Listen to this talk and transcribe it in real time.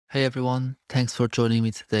Hey everyone, thanks for joining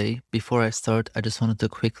me today. Before I start, I just wanted to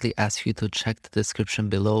quickly ask you to check the description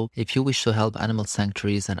below if you wish to help animal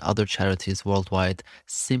sanctuaries and other charities worldwide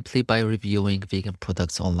simply by reviewing vegan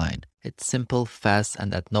products online. It's simple, fast,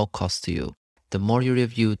 and at no cost to you. The more you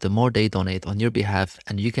review, the more they donate on your behalf,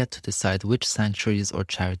 and you get to decide which sanctuaries or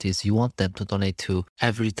charities you want them to donate to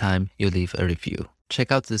every time you leave a review.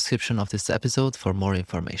 Check out the description of this episode for more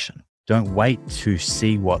information. Don't wait to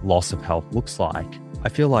see what loss of health looks like. I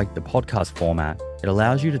feel like the podcast format, it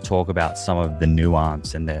allows you to talk about some of the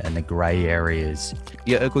nuance and the gray areas.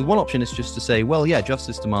 Yeah, because one option is just to say, well, yeah,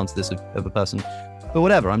 justice demands this of a person, but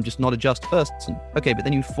whatever, I'm just not a just person. Okay, but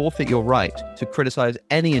then you forfeit your right to criticize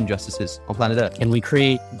any injustices on planet Earth. And we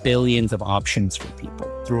create billions of options for people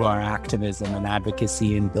through our activism and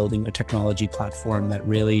advocacy and building a technology platform that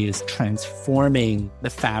really is transforming the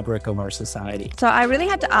fabric of our society. So I really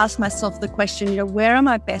had to ask myself the question, where am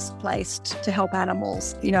I best placed to help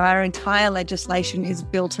animals? Our entire legislation is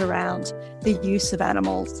built around the use of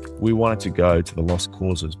animals. We wanted to go to the lost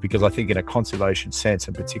causes because I think in a conservation sense,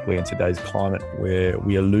 and particularly in today's climate where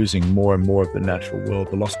we are losing more and more of the natural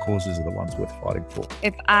world, the lost causes are the ones worth fighting for.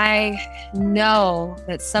 If I know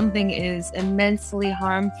that something is immensely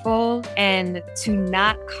harmful and to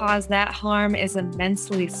not cause that harm is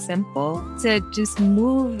immensely simple, to just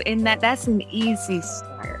move in that's an easy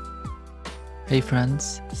start. Hey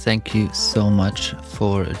friends, thank you so much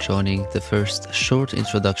for joining the first short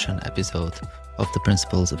introduction episode of the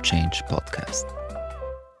Principles of Change podcast.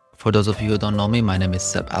 For those of you who don't know me, my name is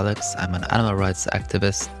Seb Alex. I'm an animal rights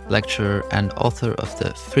activist, lecturer, and author of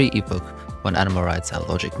the free ebook When Animal Rights and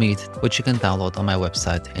Logic Meet, which you can download on my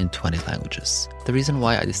website in 20 languages. The reason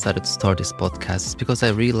why I decided to start this podcast is because I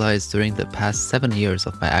realized during the past 7 years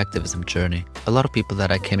of my activism journey, a lot of people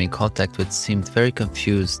that I came in contact with seemed very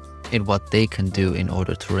confused in what they can do in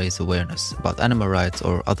order to raise awareness about animal rights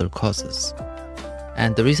or other causes.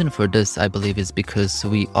 And the reason for this, I believe, is because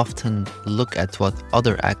we often look at what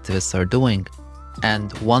other activists are doing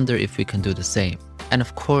and wonder if we can do the same. And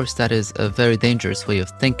of course, that is a very dangerous way of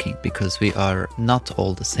thinking because we are not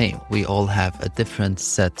all the same. We all have a different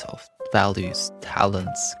set of values,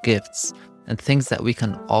 talents, gifts, and things that we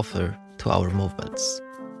can offer to our movements.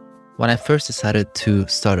 When I first decided to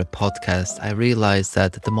start a podcast, I realized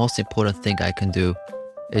that the most important thing I can do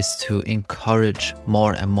is to encourage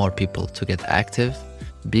more and more people to get active,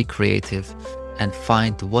 be creative, and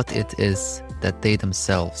find what it is that they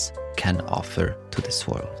themselves can offer to this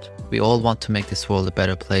world. We all want to make this world a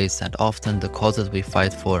better place, and often the causes we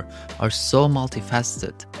fight for are so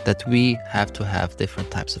multifaceted that we have to have different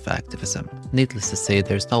types of activism. Needless to say,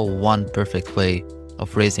 there's no one perfect way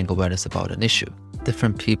of raising awareness about an issue.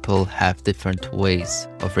 Different people have different ways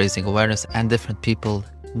of raising awareness, and different people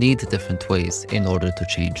need different ways in order to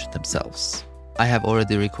change themselves. I have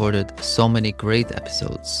already recorded so many great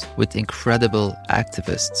episodes with incredible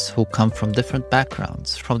activists who come from different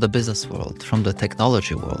backgrounds, from the business world, from the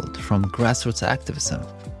technology world, from grassroots activism.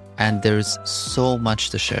 And there's so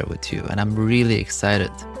much to share with you, and I'm really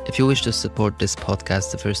excited. If you wish to support this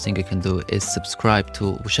podcast, the first thing you can do is subscribe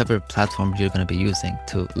to whichever platform you're going to be using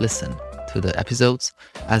to listen to the episodes,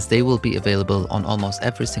 as they will be available on almost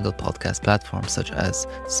every single podcast platform, such as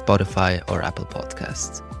Spotify or Apple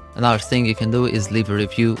Podcasts. Another thing you can do is leave a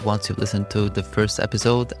review once you've listened to the first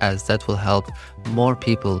episode, as that will help more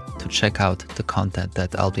people to check out the content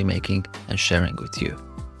that I'll be making and sharing with you.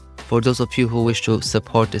 For those of you who wish to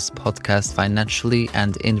support this podcast financially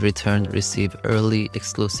and in return receive early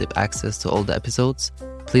exclusive access to all the episodes,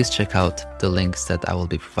 please check out the links that I will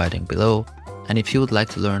be providing below. And if you would like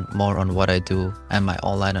to learn more on what I do and my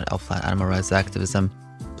online and offline animal rights activism,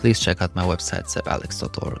 please check out my website,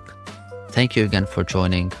 sebalex.org. Thank you again for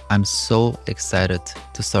joining. I'm so excited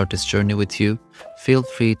to start this journey with you. Feel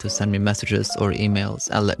free to send me messages or emails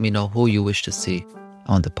and let me know who you wish to see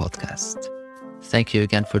on the podcast. Thank you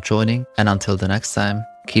again for joining, and until the next time,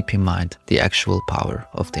 keep in mind the actual power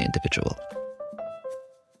of the individual.